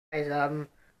Is gonna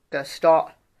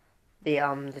start the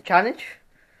challenge.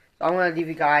 So I'm gonna leave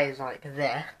you guys like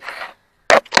there.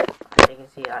 So you can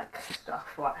see like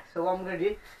stuff. Right. So what I'm gonna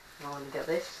do, I'm gonna get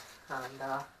this and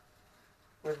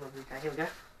where's my blue tag? Here we go.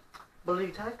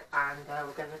 Blue tag, and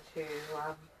we're gonna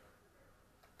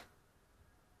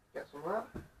get some of that.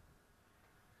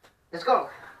 Let's go.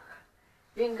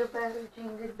 Jingle bells,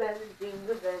 jingle bells,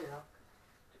 jingle bells.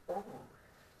 Oh.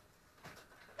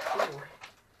 Ooh.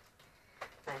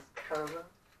 Nice colour.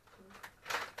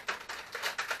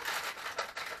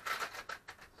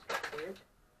 Weird.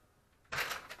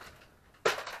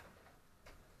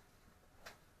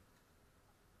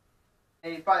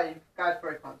 And you guys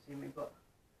probably can't see me, but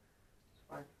it's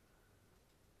fine.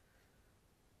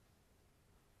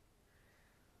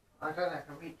 I don't think I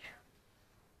can reach.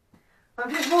 I'm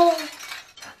too small!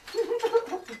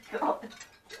 Oh god.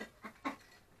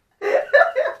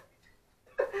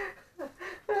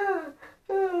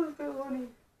 Oh, so funny.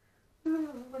 Oh,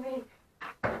 funny.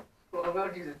 Well, I'm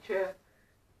going to use a chair.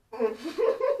 I'm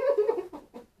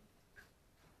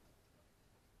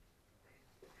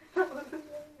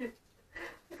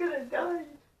gonna die.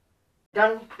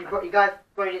 Done. You guys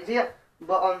probably didn't see it,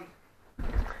 but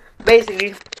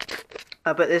basically,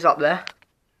 I put this up there.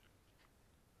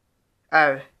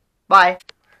 Oh, bye.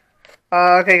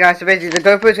 Okay, guys. So basically, the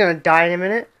GoPro's gonna die in a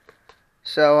minute.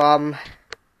 So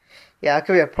yeah, that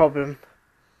could be a problem.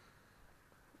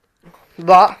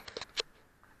 But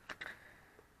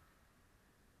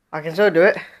I can still do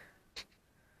it.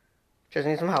 Just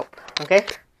need some help. Okay.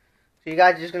 So you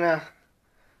guys are just gonna.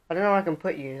 I don't know where I can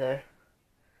put you though.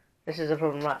 This is the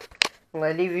problem, right? I'm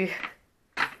gonna leave you.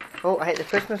 Oh, I hit the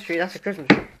Christmas tree. That's a Christmas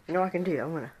tree. You know what I can do?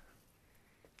 I'm gonna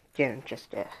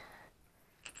just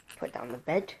put down the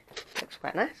bed. Looks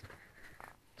quite nice.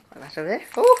 Quite nice over there.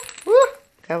 Oh, woo!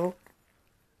 Careful,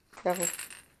 careful.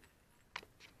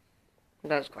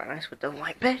 That's quite nice with the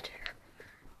white bed.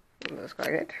 That's quite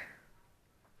good.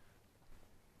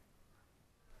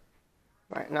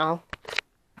 Right now,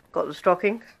 got the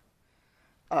stockings.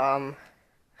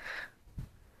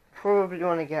 Probably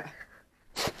want to get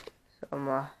some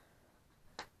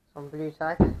blue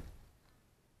tag.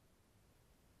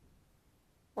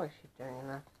 What is she doing in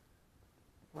there?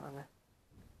 I don't know.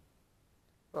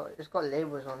 Well, it's got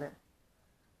labels on it,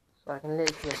 so I can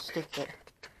literally just stick it.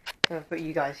 I'm gonna put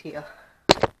you guys here.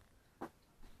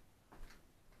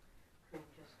 And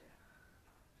just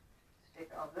stick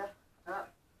it up there.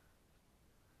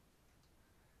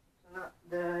 Not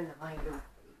the night away.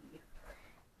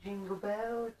 Jingle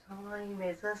bell time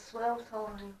is a swell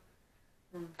time.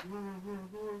 That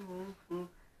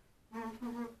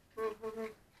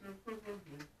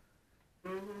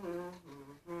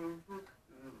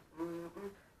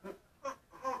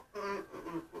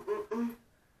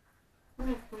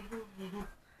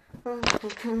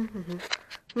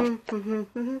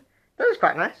was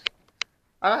quite nice.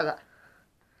 I like that.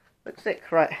 Looks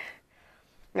sick, right.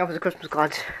 Now for the Christmas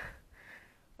cards.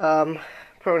 Probably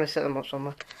gonna set them up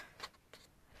somewhere.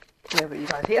 Yeah, but you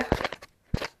guys here.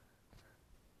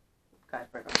 Guys,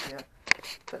 break up here.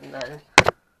 Put them there then.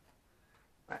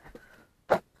 Right.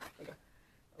 Okay.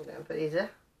 I'm gonna put these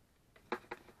there.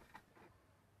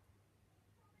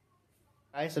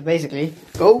 Alright, so basically,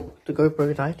 the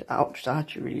GoPro died. Ouch, that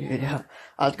actually really hurt. Yeah.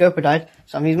 The GoPro died,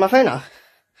 so I'm using my phone now.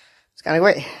 It's kinda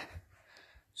great.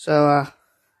 So,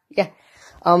 yeah.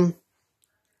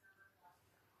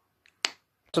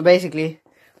 So basically,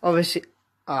 obviously,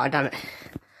 damn it.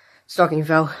 Stocking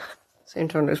fell. Same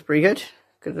time looks pretty good.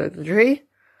 Good look at the tree.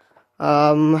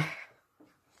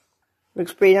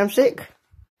 Looks pretty damn sick.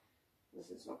 This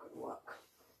is not gonna work.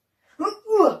 I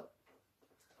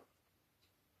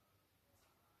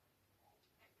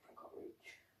can't reach.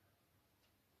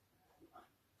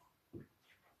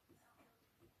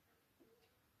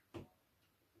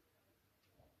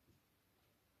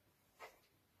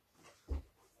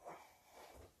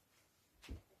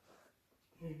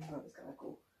 That was kinda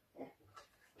cool. Yeah.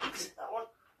 That one.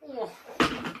 Oh.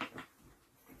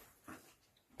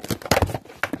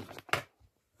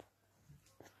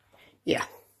 Yeah,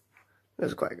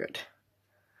 that's quite good.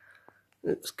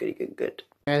 That's good.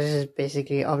 This is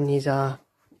basically Omni's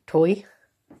toy.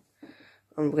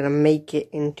 I'm gonna make it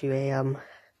into a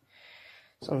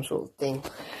some sort of thing.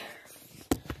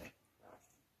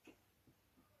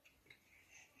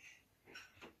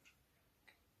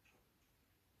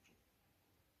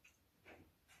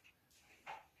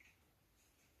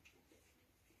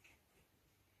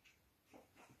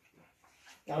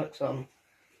 That looks a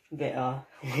bit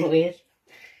weird.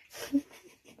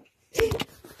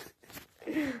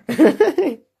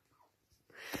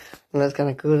 That's kind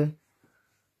of cool.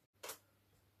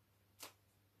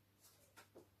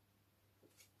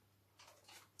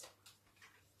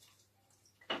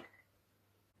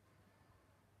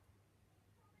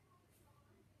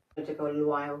 It'll take a little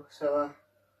while, so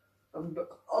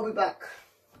I'll be back.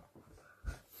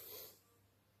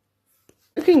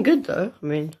 Looking good though. I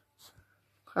mean,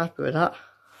 happy with that.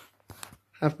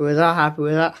 Happy with that. Happy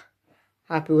with that.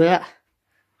 Happy with that.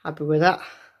 Happy with that.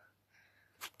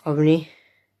 Harmony.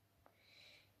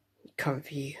 Come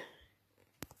for you.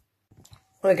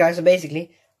 Alright guys, so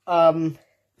basically, now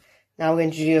we're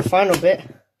going to do the final bit.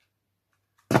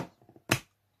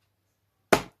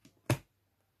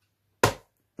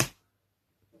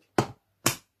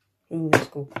 Ooh, that's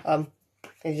cool.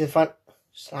 This is the front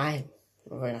slime.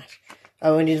 Very nice. We're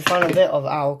going to do the final bit of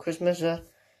our Christmas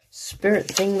spirit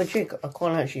thingamajig. I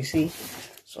can't actually see,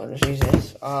 so I'll just use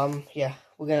this. Yeah,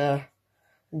 we're gonna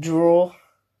draw.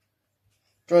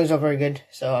 Drawings are very good,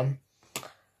 so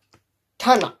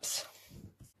time lapse.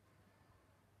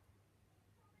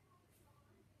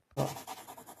 Oh,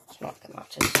 it's not gonna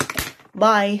matter.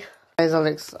 Bye. Guys, that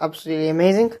looks absolutely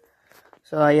amazing.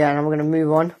 So yeah, and I'm gonna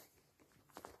move on.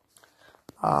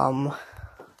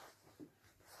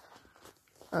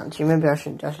 Actually, maybe I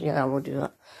should. Actually, yeah, I will do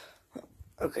that.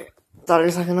 Okay, that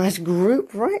looks like a nice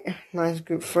group, right? Nice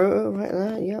group photo right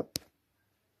there. Yep.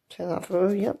 Take that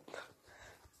photo. Yep.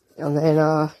 And then,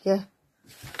 yeah,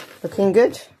 looking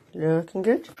good. Looking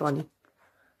good. Funny.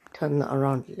 Turn that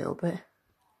around a little bit.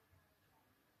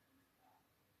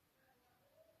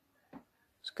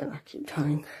 Just gonna keep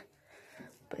trying.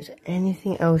 But is there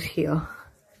anything else here?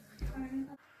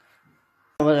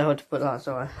 I wasn't able to put that,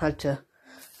 so I had to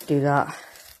do that.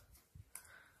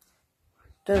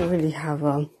 Don't really have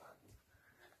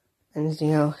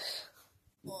anything else.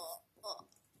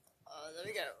 There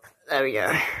we go. There we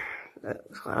go. That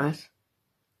looks quite nice.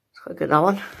 It's quite good, that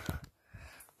one.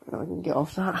 Now we can get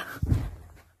off that.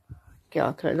 Get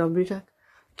our connected on Bluetooth.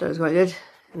 That looks quite good.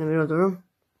 In the middle of the room.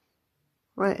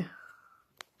 Right.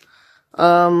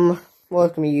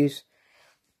 What can we use?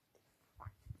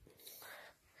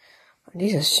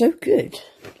 These are so good.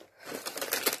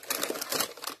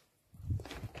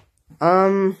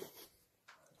 I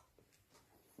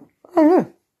don't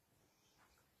know.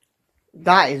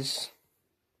 That's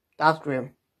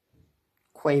grim.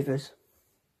 Quavers.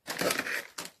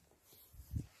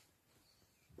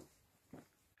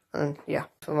 And yeah,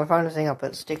 for my final thing, I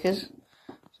put stickers.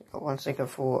 So I got one sticker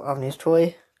for Avni's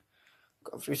toy.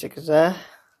 Got a few stickers there.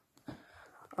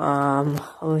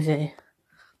 Obviously,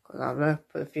 got that there.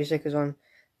 Put a few stickers on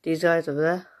these guys over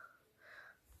there.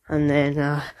 And then,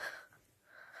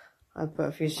 I put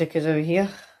a few stickers over here.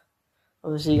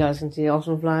 Obviously, you guys can see the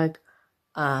awesome flag.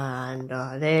 And,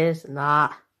 this and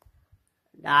that.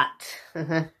 That.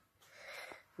 And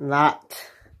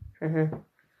that.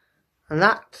 And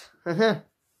that.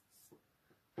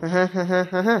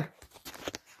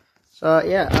 So,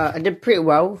 yeah, I did pretty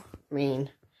well. I mean,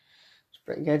 it's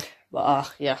pretty good.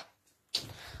 But, yeah.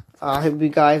 I hope you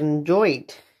guys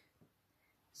enjoyed.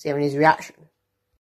 See Avni's reaction.